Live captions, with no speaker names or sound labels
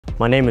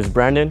My name is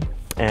Brandon,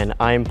 and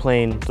I am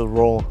playing the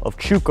role of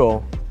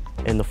Chuko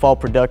in the fall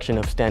production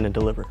of Stand and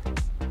Deliver.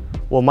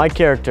 Well, my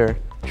character,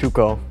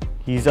 Chuko,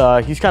 he's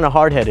kind of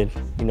hard-headed,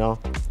 you know.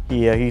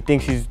 He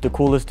thinks he's the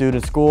coolest dude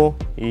in school.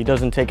 He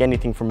doesn't take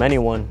anything from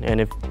anyone, and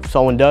if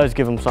someone does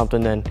give him something,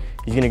 then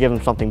he's gonna give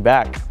him something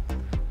back.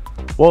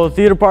 Well, the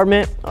theater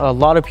department, a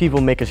lot of people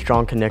make a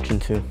strong connection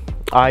to.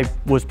 I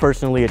was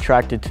personally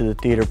attracted to the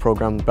theater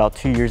program about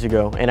 2 years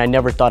ago, and I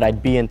never thought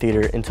I'd be in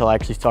theater until I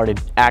actually started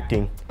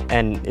acting.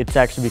 And it's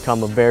actually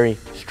become a very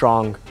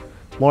strong,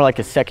 more like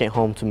a second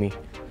home to me.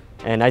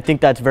 And I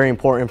think that's very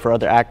important for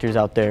other actors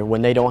out there.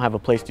 When they don't have a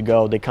place to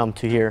go, they come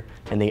to here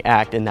and they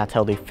act, and that's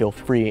how they feel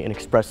free and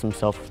express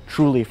themselves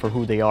truly for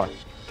who they are.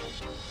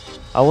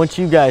 I want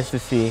you guys to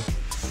see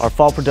our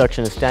fall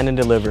production of Stand and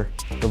Deliver,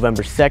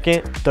 November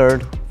 2nd,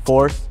 3rd,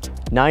 4th,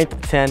 9th,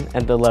 10th,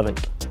 and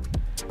 11th.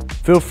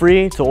 Feel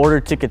free to order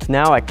tickets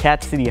now at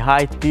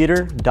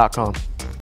catcityhightheater.com.